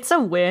 It's a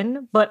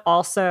win, but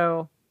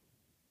also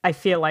I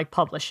feel like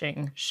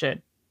publishing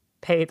should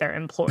pay their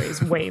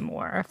employees way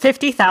more.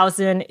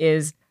 $50,000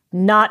 is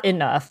not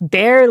enough,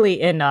 barely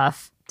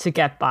enough to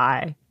get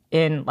by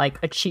in like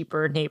a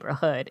cheaper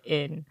neighborhood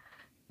in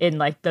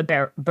like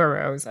the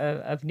boroughs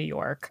of New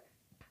York.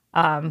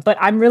 But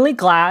I'm really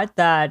glad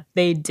that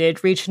they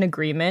did reach an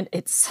agreement.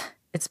 It's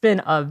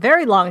been a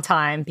very long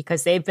time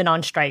because they've been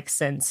on strike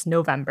since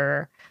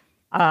November.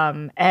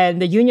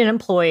 And the union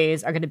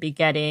employees are going to be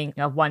getting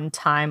a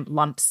one-time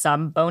lump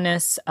sum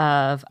bonus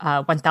of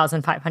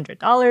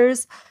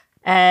 $1,500.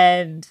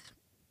 And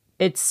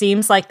it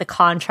seems like the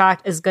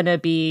contract is going to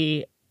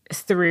be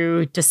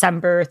through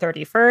December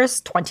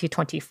 31st,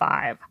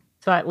 2025.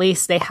 So at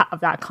least they have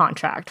that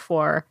contract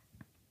for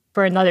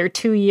another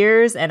 2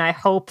 years. And I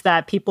hope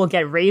that people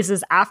get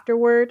raises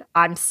afterward.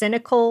 I'm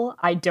cynical.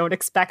 I don't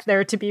expect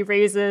there to be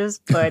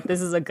raises, but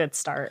this is a good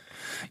start.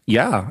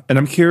 Yeah. And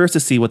I'm curious to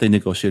see what they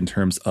negotiate in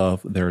terms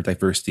of their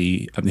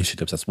diversity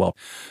initiatives as well.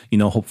 You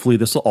know, hopefully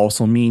this will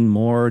also mean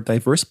more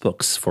diverse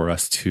books for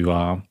us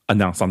to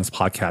announce on this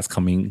podcast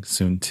coming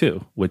soon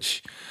too,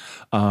 which,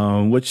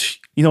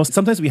 you know,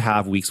 sometimes we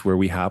have weeks where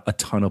we have a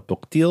ton of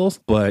book deals,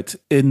 but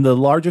in the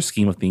larger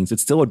scheme of things,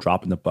 it's still a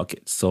drop in the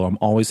bucket. So I'm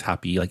always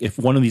happy. Like if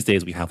one of these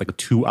days we have like a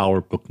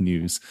 2-hour book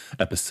news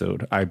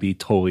episode, I'd be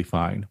totally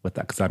fine with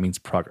that because that means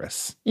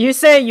progress. You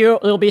say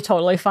you'll be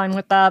totally fine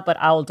with that, but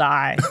I'll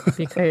die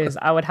because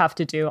I would have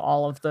to do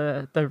all of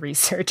the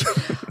research.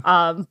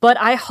 But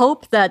I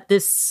hope that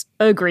this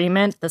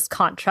agreement, this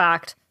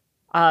contract,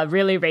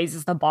 really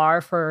raises the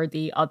bar for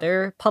the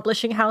other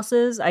publishing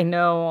houses. I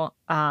know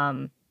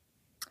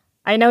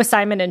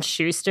Simon &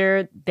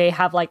 Schuster, they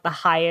have like the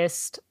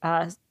highest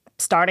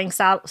starting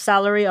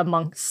salary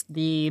amongst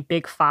the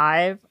big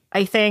five,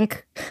 I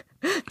think.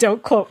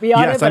 Don't quote me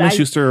on it. Yeah, Simon &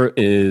 Schuster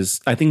is,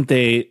 I think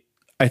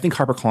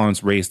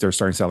HarperCollins raised their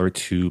starting salary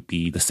to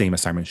be the same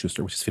as Simon &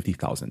 Schuster, which is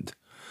 $50,000.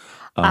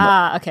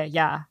 Okay,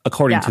 yeah.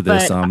 According to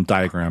this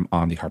diagram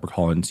on the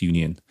HarperCollins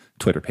Union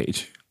Twitter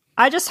page.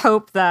 I just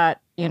hope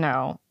that, you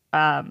know,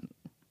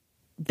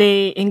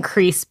 they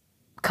increase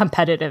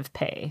competitive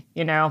pay.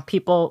 You know,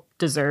 people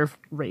deserve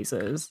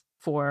raises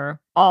for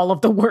all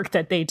of the work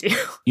that they do.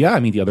 Yeah, I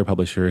mean, the other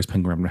publishers,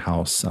 Penguin Random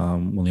House,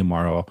 William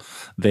Morrow,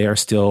 they are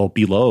still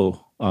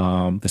below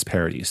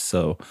disparities.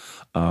 So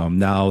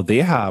now they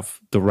have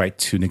the right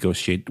to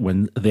negotiate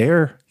when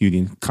their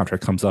union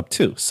contract comes up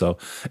too. So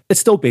it's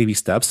still baby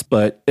steps,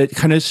 but it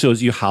kind of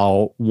shows you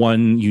how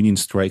one union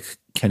strike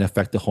can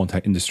affect the whole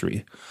entire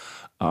industry.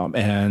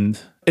 And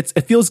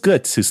it feels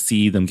good to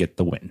see them get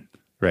the win,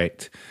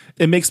 right?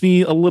 It makes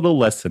me a little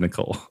less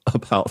cynical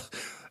about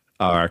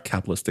our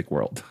capitalistic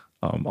world,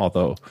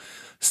 although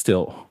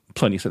still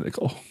plenty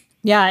cynical.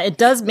 Yeah, it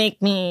does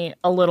make me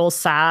a little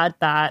sad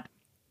that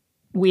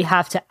we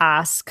have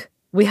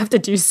to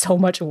do so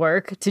much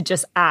work to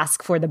just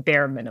ask for the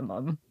bare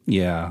minimum.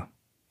 Yeah.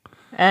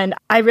 And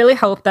I really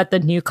hope that the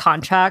new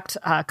contract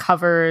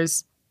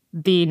covers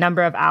the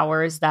number of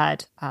hours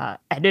that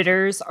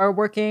editors are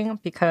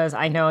working, because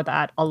I know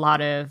that a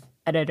lot of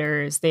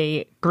editors,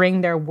 they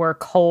bring their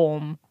work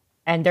home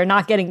and they're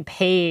not getting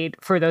paid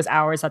for those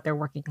hours that they're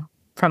working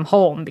from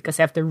home because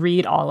they have to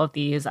read all of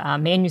these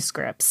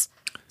manuscripts.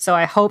 So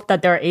I hope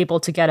that they're able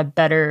to get a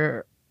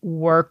better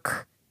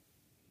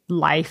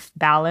work-life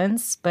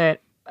balance.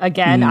 But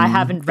again, I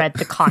haven't read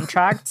the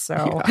contract,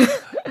 so Yeah.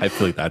 I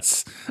feel like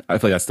that's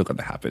still going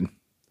to happen,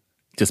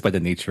 just by the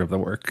nature of the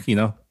work, you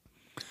know.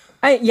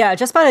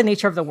 Just by the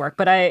nature of the work.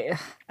 But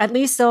at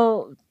least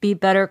they'll be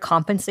better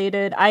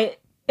compensated.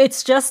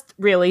 It's just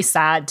really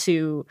sad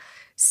to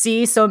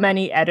see so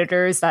many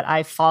editors that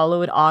I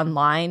followed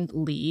online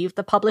leave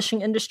the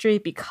publishing industry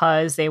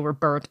because they were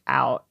burnt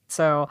out.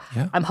 So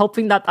I'm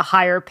hoping that the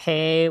higher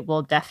pay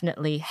will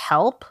definitely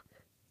help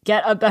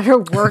get a better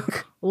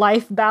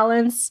work-life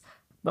balance,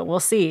 but we'll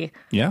see.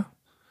 Yeah.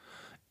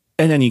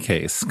 In any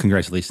case,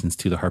 congratulations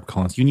to the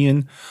HarperCollins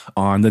Union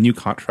on the new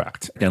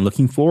contract, and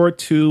looking forward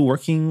to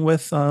working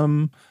with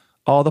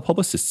all the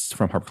publicists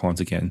from HarperCollins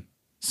again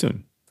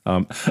soon.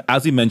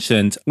 As we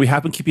mentioned, we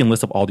have been keeping a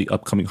list of all the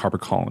upcoming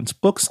HarperCollins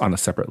books on a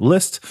separate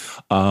list.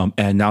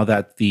 And now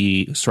that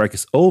the strike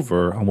is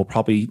over, we'll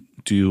probably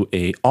do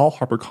a all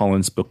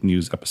HarperCollins book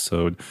news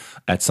episode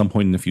at some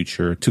point in the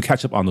future to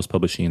catch up on those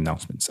publishing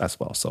announcements as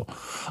well. So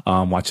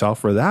watch out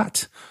for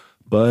that.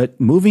 But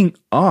moving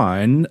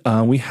on,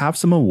 we have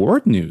some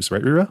award news,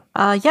 right,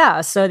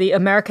 Rira? So the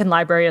American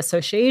Library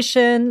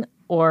Association,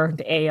 or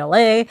the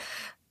ALA,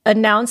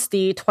 announced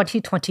the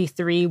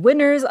 2023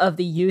 winners of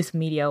the Youth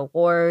Media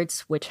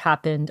Awards, which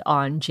happened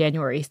on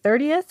January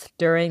 30th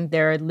during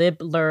their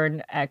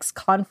LibLearnX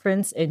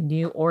conference in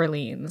New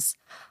Orleans.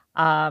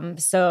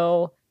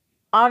 So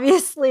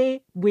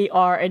obviously, we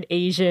are an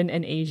Asian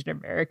and Asian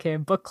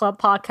American book club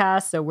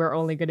podcast, so we're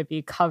only going to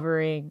be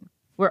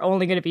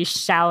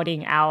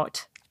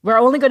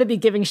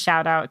giving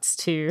shout outs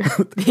to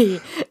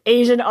the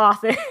Asian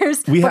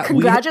authors.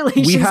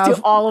 Congratulations to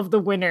all of the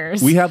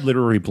winners. We have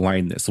literary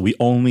blindness. So we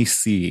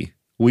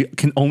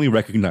can only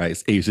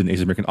recognize Asian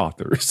American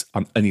authors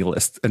on any of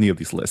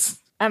these lists.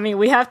 I mean,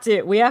 we have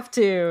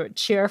to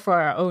cheer for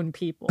our own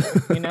people.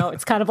 You know,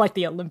 it's kind of like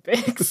the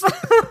Olympics.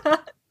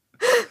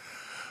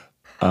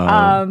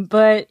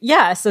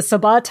 So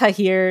Sabaa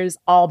Tahir's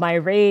All My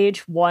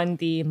Rage won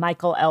the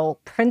Michael L.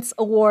 Prince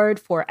Award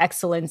for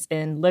Excellence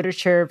in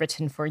Literature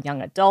Written for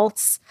Young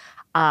Adults.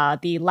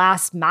 The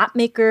Last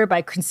Mapmaker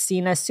by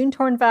Christina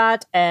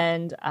Soontornvat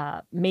and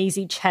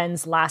Maisie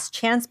Chen's Last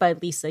Chance by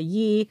Lisa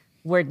Yee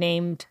were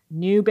named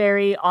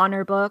Newbery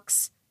Honor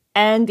Books.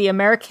 And the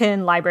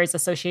American Libraries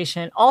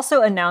Association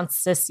also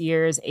announced this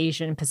year's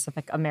Asian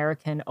Pacific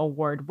American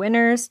Award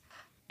winners.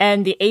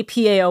 And the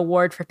APA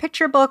Award for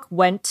Picture Book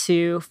went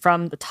to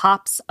From the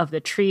Tops of the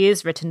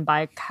Trees, written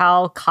by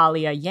Kao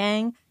Kalia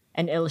Yang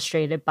and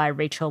illustrated by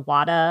Rachel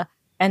Wada.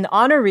 And the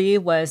honoree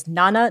was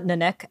Nana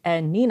Nanek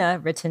and Nina,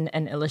 written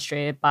and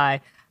illustrated by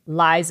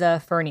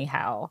Liza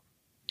Ferniehow.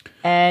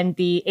 And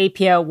the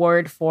APA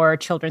Award for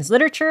Children's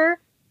Literature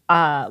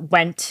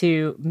went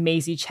to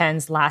Maisie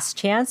Chen's Last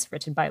Chance,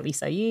 written by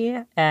Lisa Yee.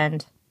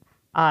 And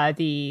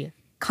the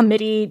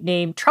committee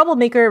named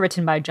Troublemaker,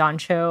 written by John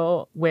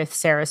Cho, with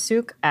Sarah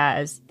Suk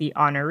as the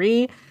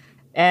honoree.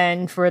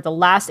 And for the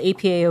last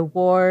APA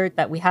award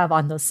that we have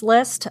on this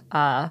list,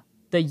 the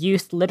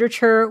youth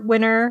literature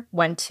winner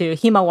went to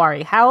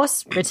Himawari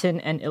House,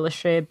 written and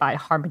illustrated by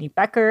Harmony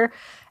Becker.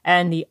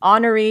 And the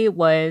honoree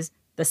was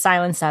The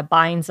Silence That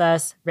Binds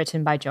Us,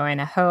 written by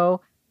Joanna Ho.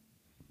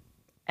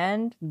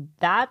 And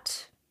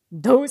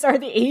those are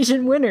the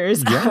Asian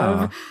winners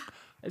of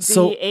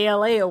the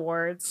ALA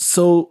Awards.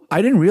 So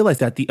I didn't realize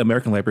that the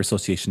American Library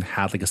Association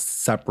had like a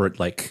separate,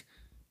 like,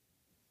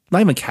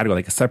 not even category,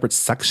 like a separate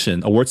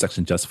section, award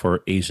section just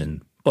for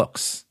Asian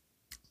books.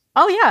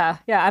 Oh yeah.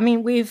 I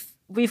mean, we've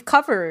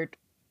covered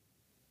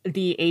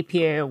the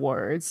APA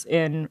Awards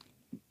in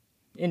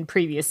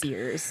previous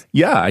years.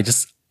 Yeah, I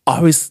just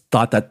always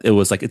thought that it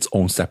was like its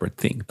own separate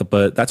thing.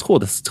 But that's cool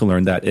to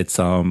learn that it's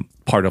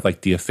part of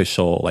like the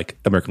official like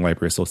American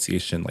Library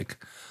Association like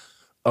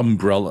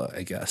umbrella,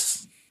 I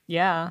guess.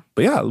 Yeah.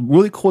 But yeah,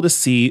 really cool to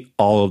see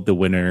all of the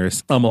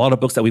winners. A lot of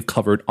books that we've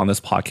covered on this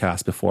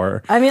podcast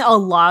before. I mean, a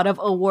lot of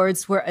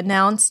awards were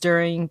announced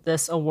during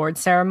this award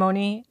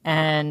ceremony.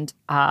 And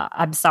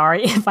I'm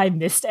sorry if I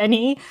missed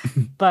any.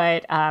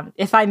 But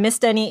if I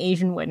missed any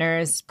Asian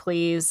winners,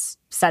 please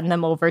send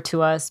them over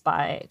to us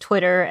by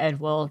Twitter and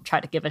we'll try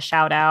to give a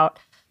shout out.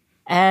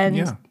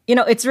 And,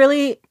 it's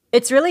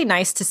really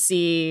nice to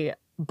see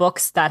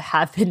books that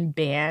have been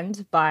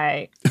banned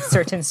by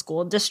certain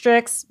school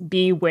districts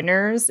be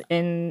winners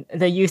in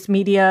the Youth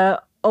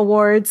Media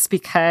Awards,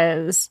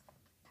 because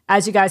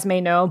as you guys may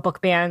know,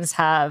 book bans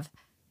have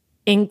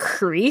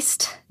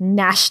increased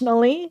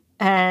nationally,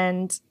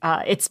 and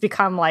it's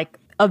become like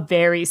a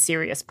very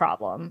serious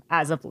problem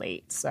as of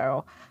late.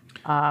 So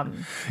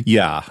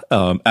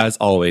as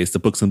always, the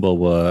Books and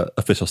Boba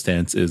official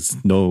stance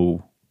is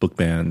no book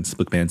bans.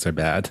 Book bans are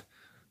bad.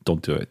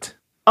 Don't do it.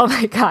 Oh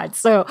my God.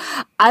 So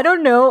I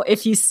don't know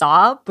if you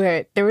saw,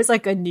 but there was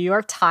like a New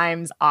York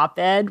Times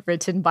op-ed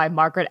written by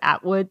Margaret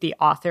Atwood, the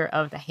author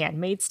of The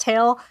Handmaid's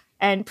Tale.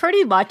 And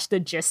pretty much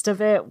the gist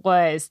of it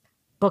was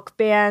book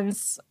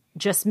bans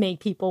just make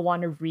people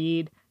want to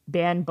read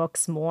banned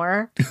books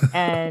more.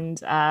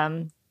 And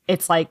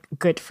it's like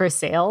good for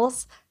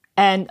sales.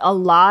 And a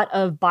lot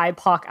of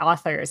BIPOC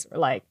authors were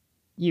like,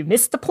 you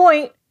missed the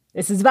point.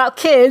 This is about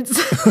kids.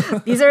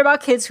 These are about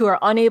kids who are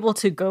unable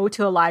to go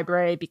to a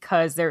library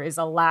because there is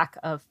a lack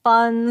of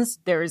funds.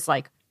 There is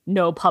like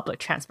no public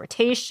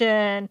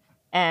transportation.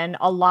 And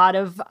a lot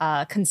of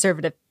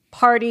conservative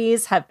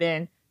parties have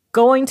been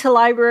going to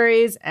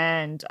libraries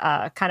and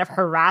kind of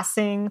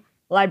harassing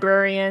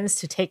librarians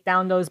to take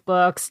down those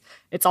books.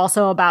 It's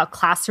also about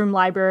classroom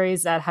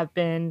libraries that have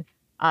been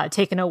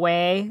taken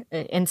away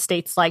in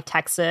states like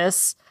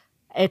Texas.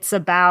 It's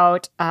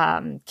about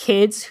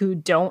kids who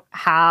don't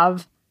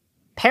have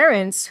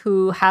parents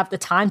who have the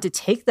time to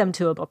take them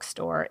to a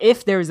bookstore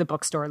if there's a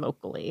bookstore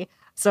locally.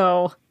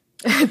 So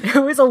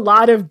there was a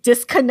lot of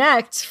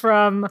disconnect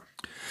from...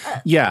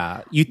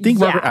 you think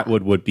Margaret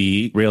Atwood would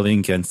be railing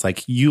against,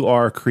 like, you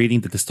are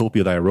creating the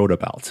dystopia that I wrote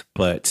about.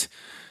 But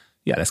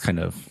yeah, that's kind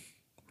of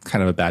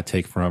a bad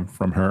take from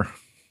her.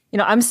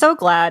 I'm so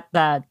glad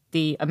that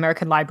the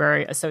American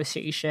Library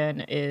Association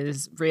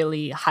is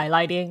really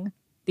highlighting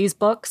these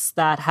books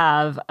that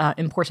have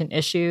important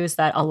issues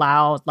that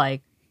allow,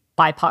 like,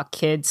 BIPOC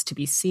kids to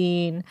be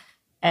seen.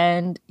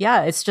 And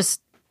yeah, it's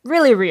just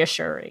really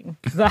reassuring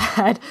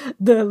that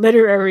the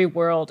literary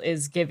world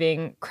is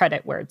giving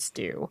credit where it's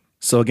due.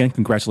 So again,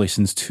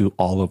 congratulations to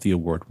all of the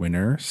award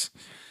winners.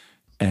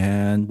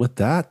 And with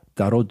that,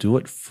 that'll do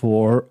it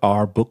for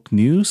our book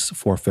news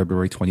for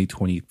February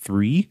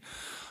 2023.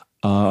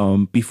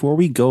 Before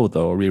we go,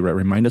 though,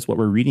 remind us what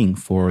we're reading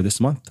for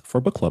this month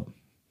for book club.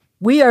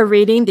 We are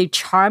reading The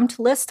Charmed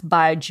List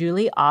by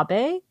Julie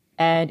Abe.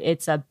 And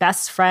it's a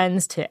best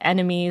friends to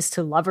enemies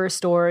to lover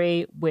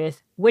story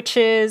with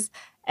witches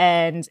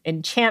and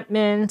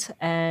enchantment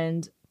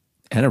and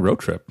a road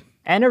trip.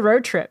 And a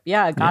road trip.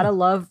 Yeah, gotta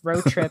love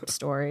road trip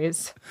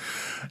stories.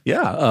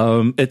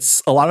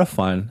 It's a lot of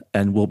fun,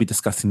 and we'll be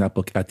discussing that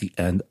book at the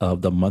end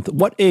of the month.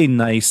 What a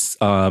nice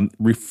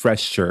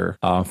refresher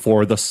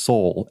for the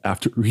soul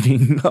after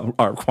reading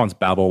our Quan's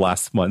Babel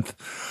last month.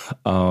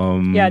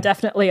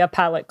 Definitely a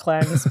palate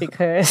cleanse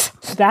because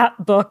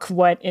that book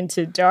went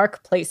into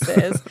dark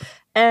places.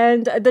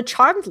 And the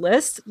Charmed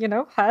List,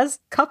 has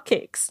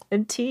cupcakes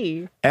and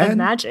tea and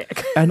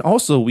magic. And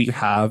also we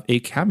have a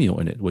cameo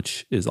in it,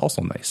 which is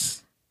also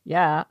nice.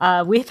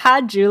 Yeah. We've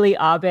had Julie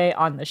Abe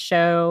on the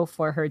show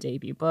for her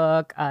debut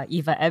book,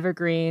 Eva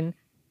Evergreen.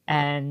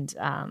 And,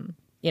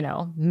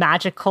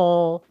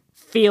 magical,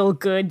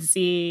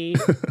 feel-goodsy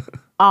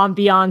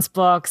ambiance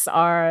books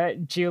are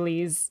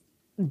Julie's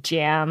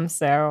jam.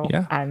 So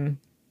I'm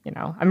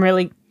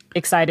really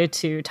excited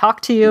to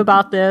talk to you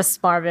about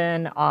this,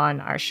 Marvin,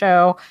 on our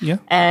show. Yeah.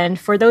 And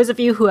for those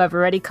of you who have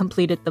already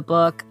completed the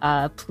book,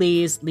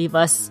 please leave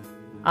us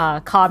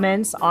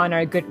comments on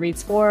our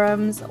Goodreads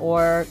forums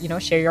or,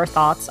 share your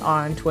thoughts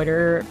on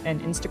Twitter and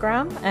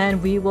Instagram,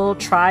 and we will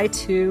try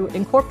to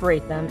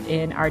incorporate them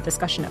in our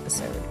discussion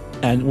episode.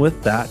 And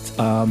with that,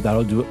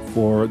 that'll do it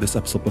for this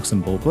episode of Books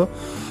and Boba.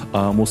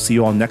 We'll see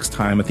you all next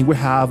time. I think we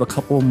have a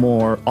couple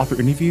more author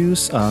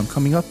interviews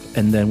coming up,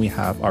 and then we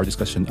have our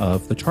discussion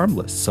of the Charm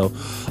List. So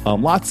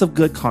lots of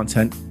good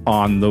content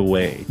on the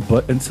way.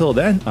 But until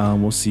then,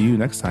 we'll see you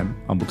next time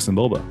on Books and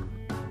Boba.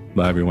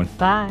 Bye, everyone.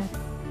 Bye.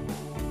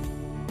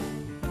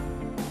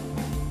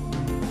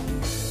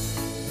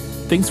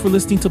 Thanks for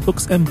listening to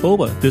Books and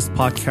Boba. This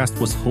podcast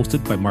was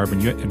hosted by Marvin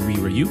Yue and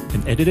Riri Yu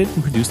and edited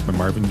and produced by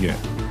Marvin Yue.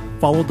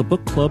 Follow the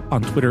book club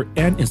on Twitter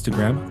and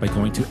Instagram by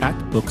going to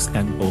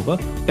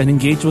 @BooksandBoba and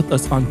engage with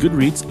us on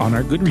Goodreads on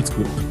our Goodreads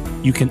group.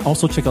 You can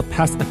also check out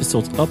past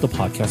episodes of the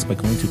podcast by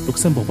going to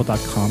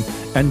booksandboba.com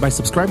and by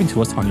subscribing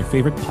to us on your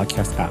favorite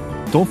podcast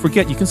app. Don't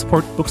forget, you can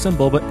support Books and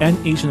Boba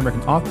and Asian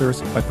American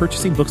authors by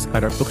purchasing books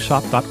at our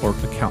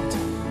bookshop.org account.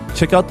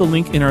 Check out the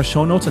link in our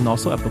show notes and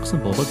also at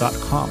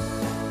booksandboba.com.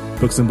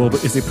 Books and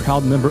Boba is a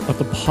proud member of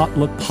the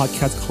Potluck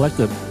Podcast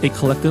Collective, a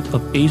collective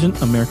of Asian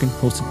American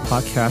hosted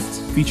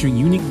podcasts featuring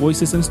unique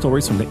voices and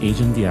stories from the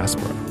Asian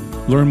diaspora.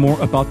 Learn more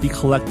about the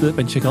collective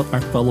and check out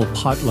our fellow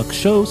Potluck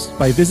shows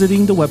by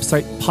visiting the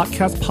website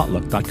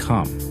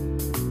podcastpotluck.com.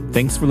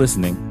 Thanks for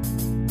listening.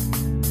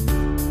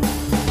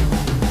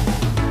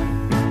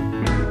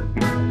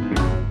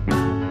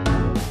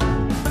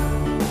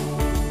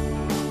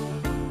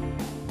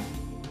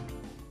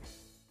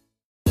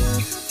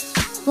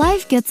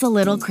 Life gets a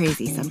little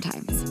crazy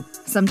sometimes.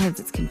 Sometimes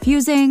it's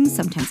confusing,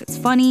 sometimes it's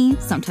funny,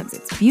 sometimes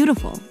it's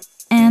beautiful,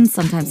 and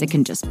sometimes it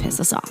can just piss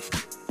us off.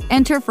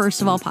 Enter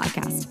First of All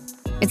Podcast.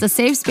 It's a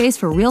safe space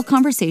for real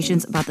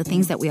conversations about the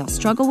things that we all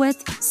struggle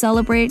with,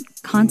 celebrate,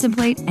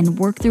 contemplate, and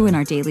work through in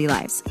our daily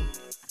lives.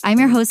 I'm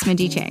your host,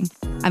 Mindy Chang.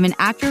 I'm an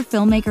actor,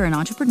 filmmaker, and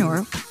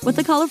entrepreneur with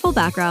a colorful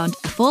background,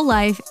 full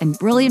life, and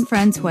brilliant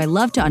friends who I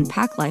love to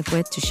unpack life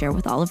with to share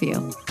with all of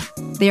you.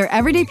 They are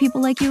everyday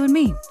people like you and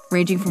me,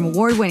 ranging from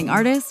award-winning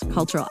artists,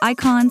 cultural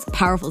icons,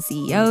 powerful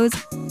CEOs,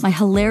 my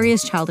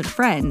hilarious childhood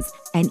friends,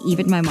 and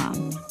even my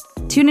mom.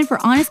 Tune in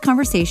for honest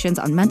conversations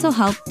on mental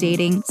health,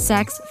 dating,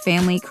 sex,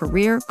 family,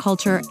 career,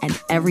 culture,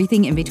 and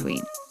everything in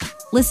between.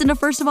 Listen to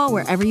First of All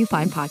wherever you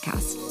find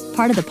podcasts,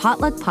 part of the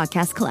Potluck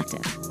Podcast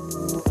Collective.